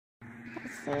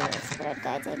Pisces, spirit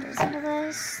guides, angels,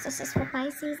 universe. This is for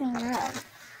Pisces in love.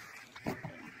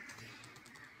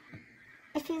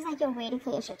 It feels like you're waiting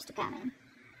for your ships to come in.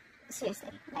 Seriously,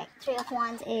 like Three of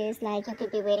Wands is like you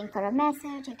could be waiting for a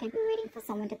message, you could be waiting for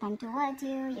someone to come towards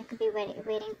you, you could be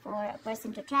waiting for a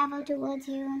person to travel towards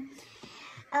you.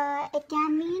 It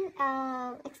can mean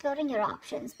exploring your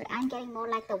options, but I'm getting more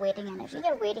like the waiting energy.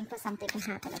 You're waiting for something to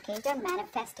happen, okay? You're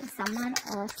manifesting someone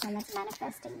or someone's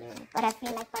manifesting you. But I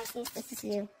feel like Pisces, this is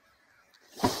you.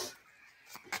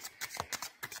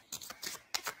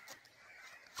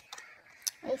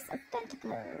 Ace of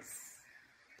Pentacles.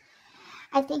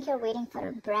 I think you're waiting for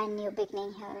a brand new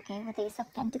beginning here, okay? With Ace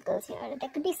of Pentacles here. There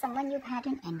could be someone you've had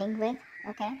an ending with,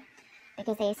 okay?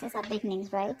 Because aces are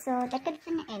beginnings, right? So that could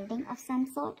be an ending of some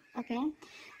sort, okay?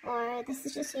 Or this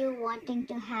is just you wanting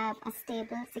to have a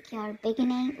stable, secure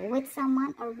beginning with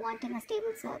someone, or wanting a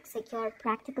stable, secure,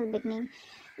 practical beginning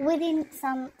within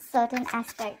some certain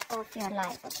aspect of your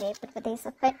life, okay? But with Ace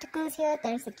of Pentacles here,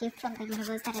 there's a gift from the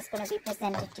universe that is going to be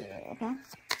presented to you, okay?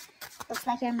 Looks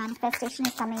like your manifestation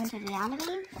is coming into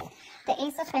reality. The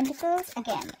Ace of Pentacles,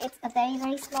 again, it's a very,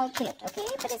 very small gift, okay?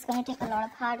 But it's going to take a lot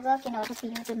of hard work in order for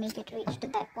you to make it reach to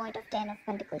that point of 10 of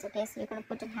Pentacles, okay? So you're going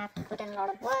to have to put in a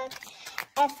lot of work,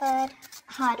 effort,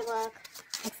 hard work,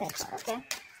 etc., okay?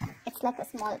 It's like a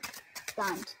small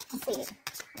plant, a seed.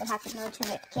 You'll have to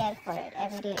nurture it, care for it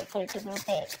every day for it to grow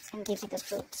big and give you the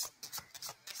fruits.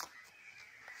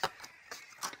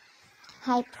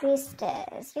 High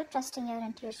Priestess, you're trusting your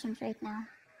intuition right now.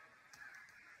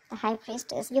 The High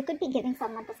Priestess, you could be giving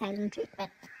someone the silent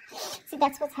treatment. See,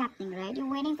 that's what's happening, right? You're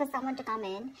waiting for someone to come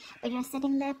in, but you're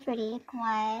sitting there pretty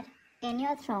quiet in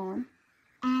your throne,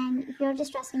 and you're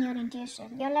just trusting your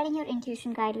intuition. You're letting your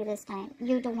intuition guide you this time.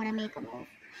 You don't want to make a move.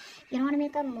 You don't want to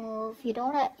make a move. You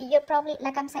don't want to, you're probably,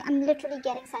 like I'm saying, I'm literally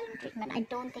getting silent treatment. I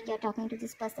don't think you're talking to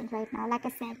this person right now. Like I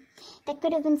said, there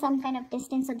could have been some kind of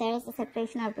distance, so there is a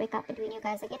separation or breakup between you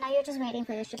guys. Okay, now you're just waiting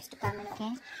for your ships to come in,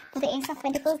 okay? For the Ace of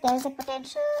Pentacles, there is a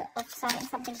potential of starting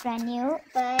something brand new,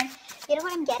 but you know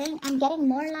what I'm getting? I'm getting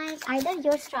more like either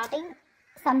you're starting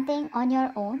something on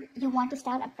your own, you want to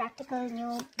start a practical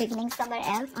new beginning somewhere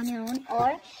else on your own,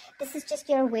 or this is just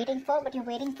you're waiting for, but you're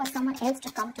waiting for someone else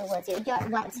to come towards you. You're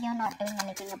not doing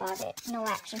anything about it. No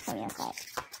action from your side.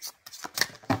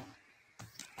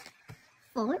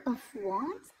 Four of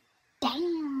Wands?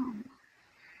 Damn!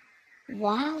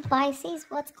 Wow, Pisces,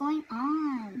 what's going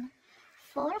on?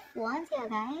 Four of Wands here,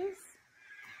 guys.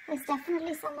 There's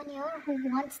definitely someone here who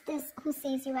wants this, who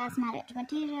sees you as marriage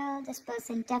material. This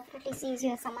person definitely sees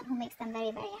you as someone who makes them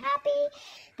very, very happy.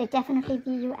 They definitely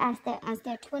view you as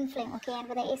their twin flame, okay? And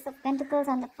with the Ace of Pentacles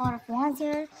and the Four of Wands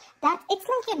here, that it's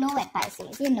like you know it,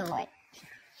 Pisces. You know it.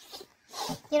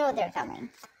 You know they're coming.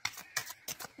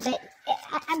 But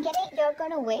I'm getting, you're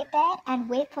going to wait there and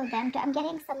wait for them to, I'm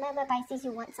getting somewhere where Pisces,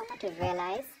 you want someone to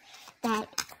realize that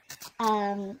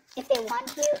if they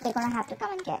want you, they're going to have to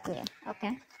come and get you,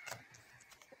 okay?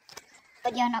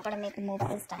 But you're not going to make a move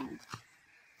this time.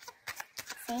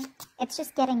 See? It's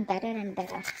just getting better and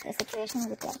better. The situation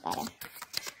will get better.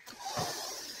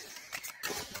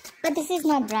 But this is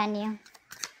not brand new.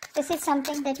 This is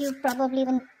something that you've probably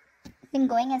been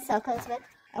going in circles with,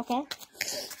 okay?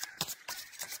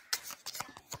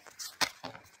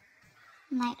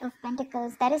 Knight of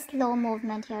Pentacles. That is slow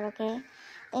movement here, okay?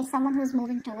 There's someone who's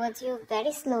moving towards you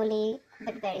very slowly,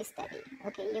 but very steady.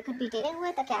 Okay, you could be dealing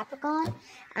with a Capricorn.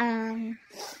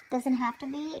 Doesn't have to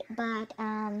be, but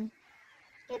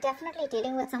you're definitely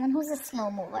dealing with someone who's a slow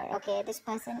mover. Okay, this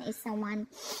person is someone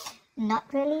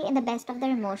not really in the best of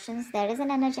their emotions. There is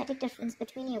an energetic difference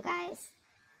between you guys.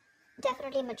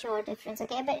 Definitely mature difference,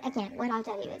 okay? But again, what I'll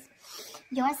tell you is,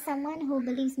 you're someone who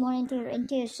believes more into your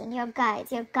intuition, your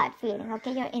guides, your gut feeling,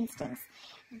 okay, your instincts.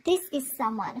 This is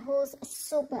someone who's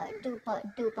super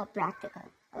duper practical,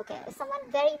 okay? Someone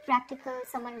very practical,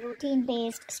 someone routine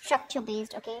based, structure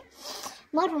based, okay?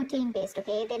 More routine based,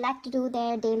 okay? They like to do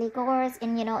their daily chores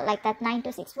in, you know, like that 9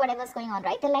 to 6, whatever's going on,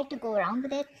 right? They like to go around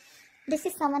with it. This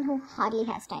is someone who hardly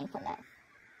has time for love.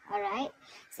 Alright,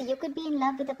 so you could be in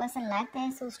love with a person like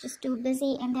this who's just too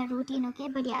busy in their routine, okay?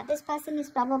 But yeah, this person is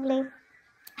probably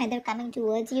either coming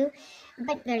towards you,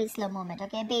 but very slow moment,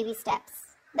 okay? Baby steps.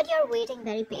 But you're waiting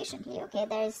very patiently, okay?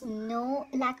 There is no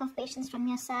lack of patience from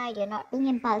your side. You're not being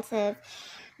impulsive.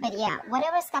 But yeah,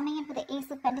 whatever's coming in for the Ace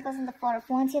of Pentacles and the Four of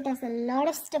Wands here, there's a lot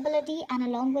of stability. And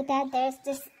along with that, there's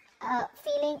this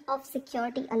feeling of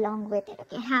security along with it,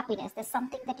 okay? Happiness. There's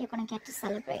something that you're going to get to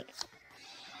celebrate.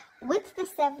 With the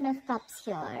Seven of Cups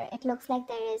here, it looks like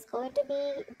there is going to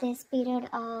be this period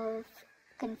of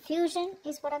confusion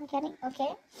is what I'm getting,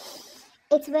 okay?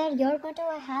 it's where you're going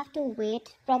to have to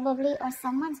wait probably, or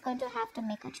someone's going to have to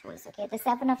make a choice. Okay, the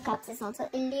Seven of Cups is also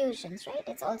illusions, right?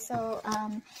 It's also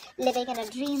living in a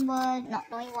dream world, not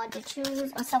knowing what to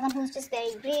choose, or someone who's just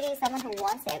very greedy, someone who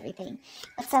wants everything.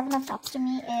 But Seven of Cups to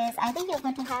me is, I think you're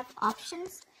going to have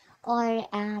options, or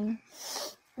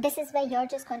this is where you're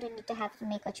just going to need to have to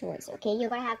make a choice. Okay, you're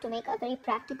going to have to make a very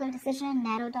practical decision,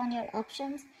 narrow down your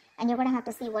options, and you're going to have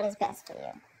to see what is best for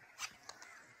you.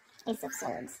 Ace of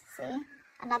Swords, see?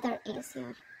 Another ace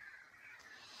here.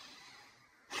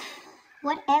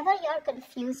 Whatever you're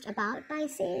confused about,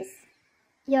 Pisces,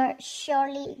 you're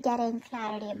surely getting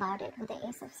clarity about it with the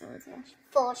Ace of Swords here.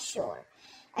 For sure.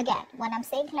 Again, when I'm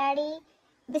saying clarity,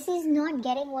 this is not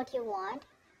getting what you want.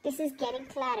 This is getting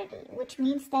clarity, which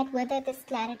means that whether this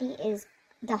clarity is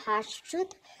the harsh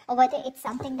truth, or whether it's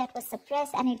something that was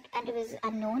suppressed and it was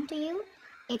unknown to you,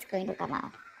 it's going to come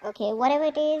out. Okay, whatever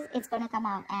it is, it's going to come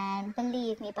out. And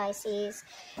believe me, Pisces,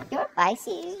 you're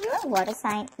a water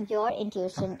sign, your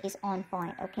intuition is on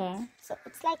point, okay? So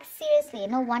it's like, seriously,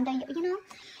 no wonder, you know,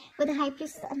 with the High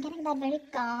Priestess, I'm getting that very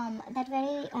calm, that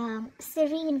very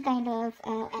serene kind of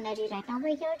energy right now, where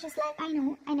you're just like, I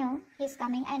know, he's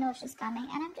coming, I know she's coming,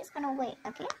 and I'm just going to wait,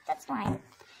 okay? That's fine.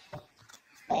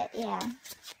 But yeah,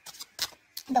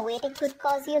 the waiting could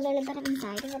cause you a little bit of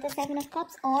anxiety with the Seven of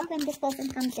Cups, or when this person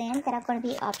comes in, there are going to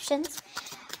be options.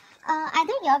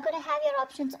 Either you're going to have your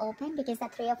options open, because the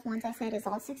Three of Wands I said is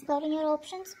also exploring your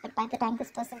options, but by the time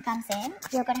this person comes in,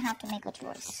 you're going to have to make a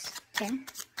choice, okay?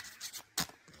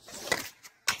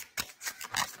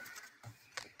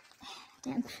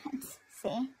 Temperance,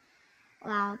 see?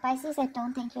 Wow, Pisces, I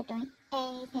don't think you're doing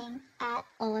anything at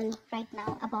all right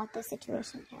now about the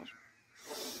situation here.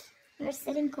 You're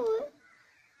sitting cool.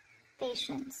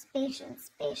 Patience, patience,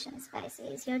 patience,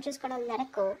 Pisces. You're just gonna let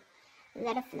it go,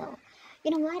 let it flow. You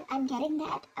know what? I'm getting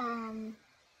that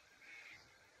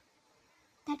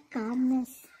that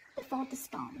calmness before the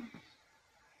storm.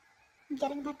 I'm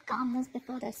getting that calmness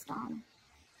before the storm.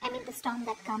 I mean, the storm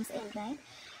that comes in, right?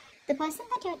 The person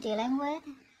that you're dealing with,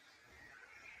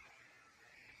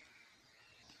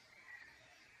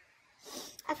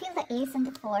 I feel the Ace and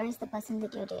the Four is the person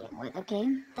that you're dealing with, okay?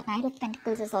 The Knight of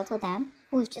Pentacles is also them,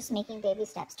 who's just making baby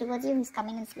steps towards you, who's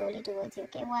coming in slowly towards you,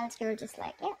 okay? Whilst you're just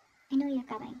like, yeah, I know you're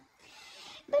coming.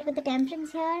 But with the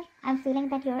Temperance here, I'm feeling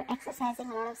that you're exercising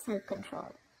a lot of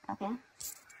self-control, okay?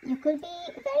 You could be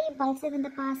very impulsive in the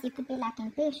past, you could be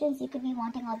lacking patience, you could be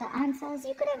wanting all the answers,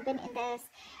 you could have been in this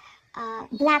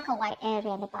black or white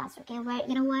area in the past, okay? Where,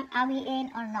 you know what, are we in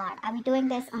or not? Are we doing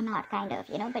this or not, kind of,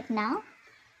 you know? But now,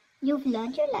 you've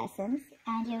learned your lessons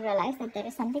and you realize that there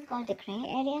is something called the gray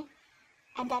area,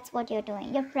 and that's what you're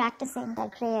doing. You're practicing the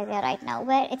gray area right now,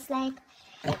 where it's like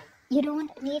you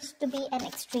don't need to be an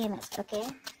extremist, okay?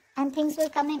 And things will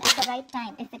come in at the right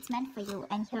time if it's meant for you.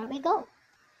 And here we go.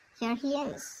 Here he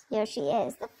is. Here she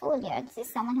is. The Fool here. This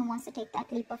is someone who wants to take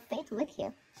that leap of faith with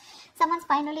you. Someone's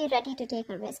finally ready to take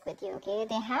a risk with you, okay?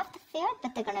 They have the fear,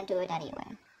 but they're going to do it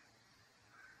anyway.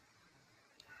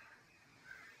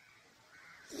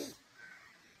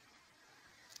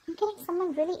 I'm getting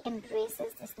someone really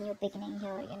embraces this new beginning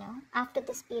here, you know, after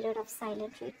this period of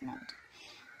silent treatment.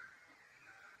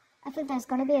 I feel there's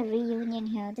going to be a reunion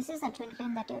here. This is a twin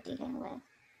flame that you're dealing with.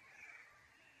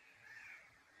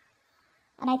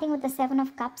 And I think with the Seven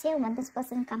of Cups here, when this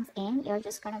person comes in, you're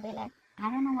just going to be like, I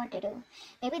don't know what to do.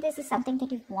 Maybe this is something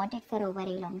that you've wanted for a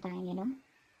very long time, you know.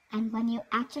 And when you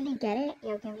actually get it,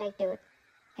 you're going to be like, dude,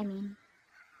 I mean,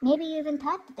 maybe you even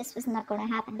thought that this was not going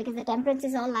to happen, because the Temperance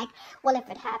is all like, well, if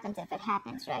it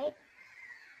happens, right?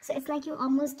 So it's like you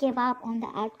almost gave up on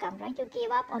the outcome, right? You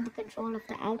gave up on the control of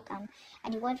the outcome,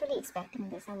 and you weren't really expecting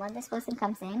this. And when this person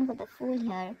comes in with the Fool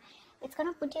here, it's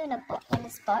going to put you in a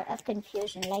spot of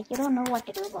confusion. Like, you don't know what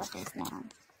to do about this now.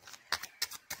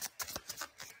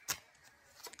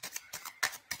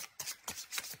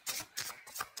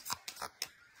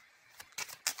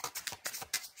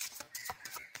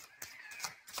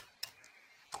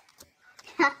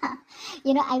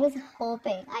 You know, I was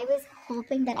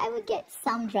hoping that I would get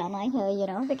some drama here, you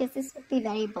know, because this would be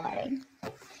very boring.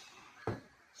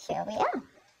 Here we are.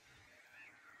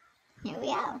 Here we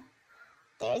are.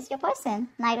 There's your person,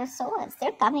 Knight of Swords.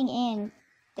 They're coming in.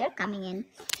 They're coming in.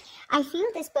 I feel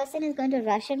this person is going to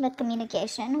rush in with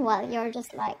communication while you're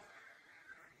just like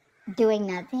doing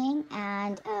nothing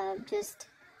and just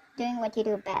doing what you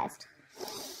do best.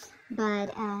 But,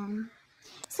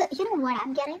 so you know what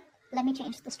I'm getting? Let me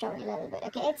change the story a little bit,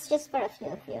 okay? It's just for a few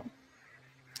of you.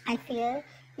 I feel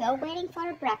You're waiting for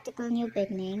a practical new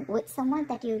beginning with someone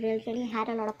that you really had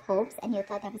a lot of hopes and you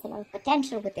thought there was a lot of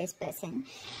potential with this person.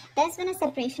 There's been a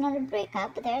separation or a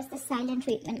breakup, but there's this silent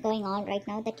treatment going on right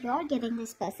now that you're giving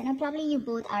this person, or probably you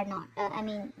both are not.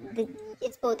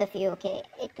 It's both of you, okay?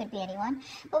 It could be anyone.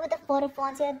 But with the Four of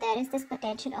Wands here, there is this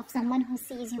potential of someone who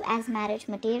sees you as marriage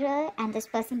material, and this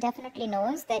person definitely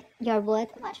knows that you're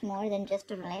worth much more than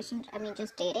just a relationship,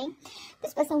 just dating.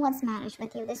 This person wants marriage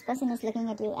with you. This person is looking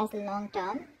at you as long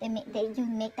term. You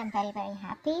make them very, very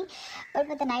happy. But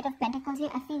with the Knight of Pentacles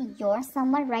here, I feel you're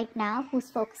someone right now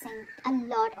who's focusing a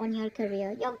lot on your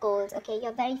career, your goals, okay?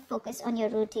 You're very focused on your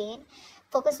routine,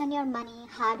 focused on your money,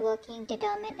 hardworking,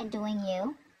 determined, and doing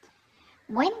you.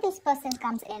 When this person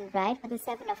comes in, right, with the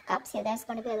Seven of Cups here, there's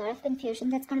going to be a lot of confusion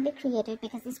that's going to be created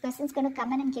because this person's going to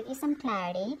come in and give you some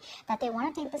clarity that they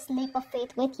want to take this leap of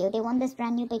faith with you. They want this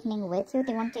brand new beginning with you.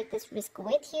 They want to take this risk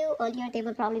with you. Earlier, they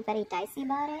were probably very dicey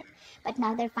about it, but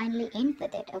now they're finally in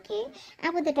with it, okay?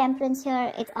 And with the Temperance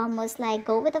here, it's almost like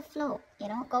go with the flow,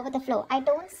 go with the flow. I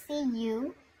don't see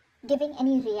you giving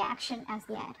any reaction as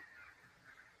yet.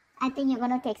 I think you're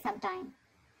going to take some time.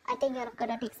 I think you're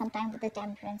going to take some time with the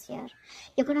Temperance here.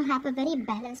 You're going to have a very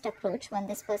balanced approach when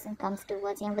this person comes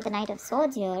towards you. And with the Knight of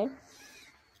Swords here,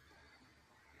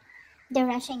 they're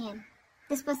rushing in.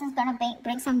 This person's going to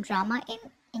bring some drama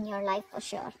in your life for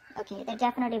sure. Okay, they're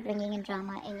definitely bringing in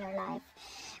drama in your life.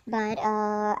 But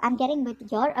I'm getting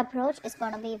with your approach is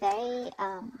going to be very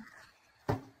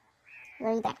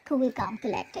that cool, calm,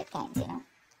 collected kinds,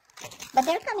 But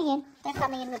they're coming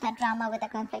in with that drama, with the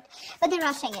conflict, but they're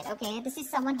rushing it, okay? This is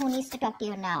someone who needs to talk to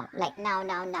you now, like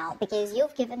now, because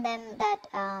you've given them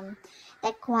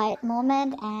that quiet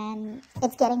moment and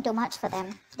it's getting too much for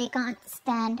them. They can't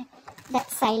stand that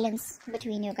silence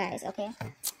between you guys, okay?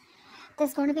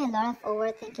 There's going to be a lot of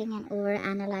overthinking and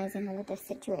over-analyzing over this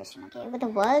situation, okay? With the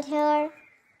World here,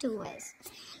 two ways.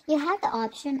 You have the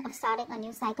option of starting a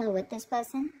new cycle with this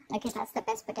person. Okay, that's the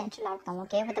best potential outcome,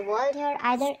 okay? With the World here,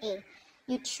 either A,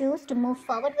 you choose to move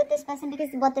forward with this person because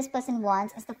what this person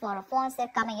wants is the Four of Wands.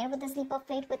 They're coming in with this leap of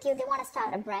faith with you. They want to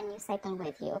start a brand new cycle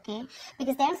with you, okay?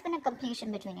 Because there's been a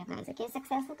completion between you guys, okay?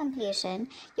 Successful completion.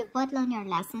 You've both learned your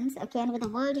lessons, okay? And with the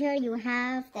World here, you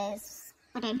have this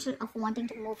potential of wanting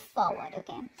to move forward,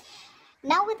 okay?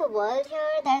 Now with the World here,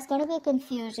 there's going to be a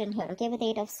confusion here, okay, with the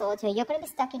Eight of Swords here. You're going to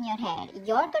be stuck in your head.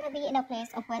 You're going to be in a place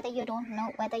of whether you don't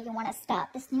know whether you want to start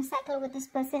this new cycle with this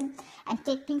person and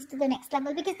take things to the next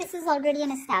level, because this is already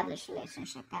an established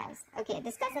relationship, guys. Okay,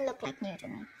 this doesn't look like new to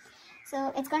me.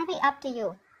 So it's going to be up to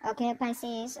you, okay,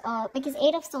 Pisces, because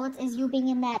Eight of Swords is you being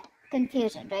in that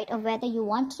confusion, right, of whether you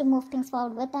want to move things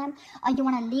forward with them or you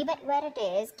want to leave it where it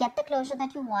is, get the closure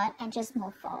that you want and just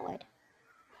move forward,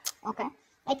 okay?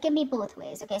 It can be both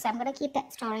ways, okay? So I'm going to keep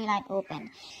that storyline open.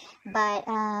 But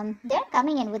they're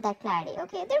coming in with that clarity,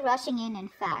 okay? They're rushing in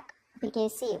fact.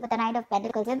 Because see, with the Knight of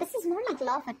Pentacles, this is more like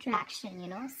law of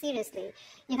attraction, Seriously.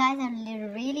 You guys are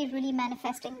really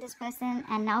manifesting this person.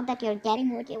 And now that you're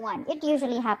getting what you want, it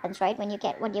usually happens, right? When you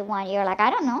get what you want, you're like, I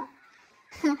don't know.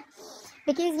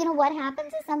 Because, what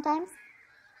happens is sometimes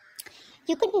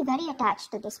you could be very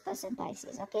attached to this person,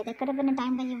 Pisces, okay? There could have been a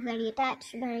time when you're very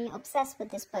attached, very obsessed with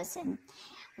this person.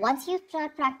 Once you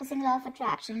start practicing law of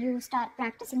attraction, you start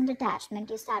practicing detachment.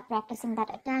 You start practicing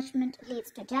that attachment leads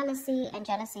to jealousy, and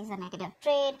jealousy is a negative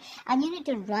trait. And you need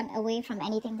to run away from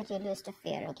anything that you used to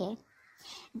fear, okay?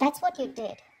 That's what you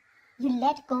did. You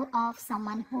let go of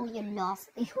someone who you lost,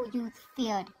 who you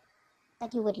feared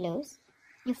that you would lose.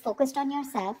 You focused on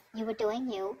yourself. You were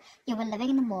doing you. You were living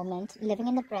in the moment, living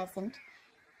in the present.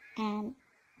 And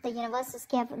the universe has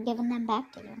given them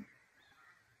back to you.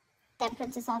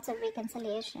 Temperance is also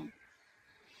reconciliation.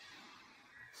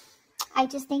 I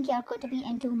just think you're going to be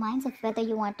in two minds of whether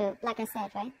you want to, like I said,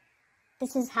 right?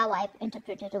 This is how I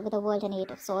interpreted it with the World and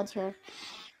Eight of Swords here.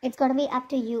 It's going to be up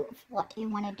to you what you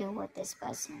want to do with this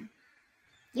person.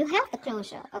 You have the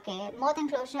closure, okay? More than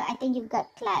closure, I think you've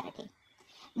got clarity.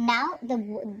 Now the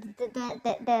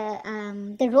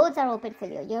roads are open for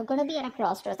you. You're going to be at a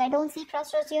crossroads. I don't see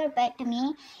crossroads here, but to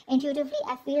me, intuitively,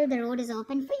 I feel the road is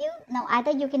open for you. Now,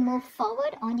 either you can move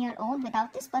forward on your own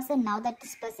without this person, now that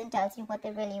this person tells you what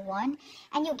they really want,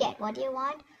 and you get what you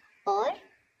want, or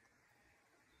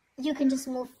you can just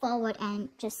move forward and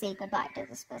just say goodbye to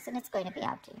this person. It's going to be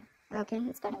up to you. Okay,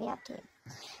 it's going to be up to you.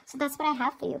 So that's what I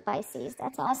have for you, Pisces.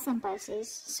 That's awesome,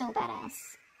 Pisces. So badass.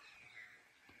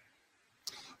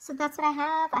 So that's what I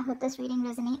have. I hope this reading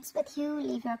resonates with you.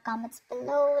 Leave your comments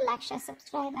below, like, share,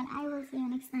 subscribe, and I will see you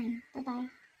next time. Bye-bye.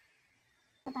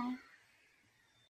 Bye-bye.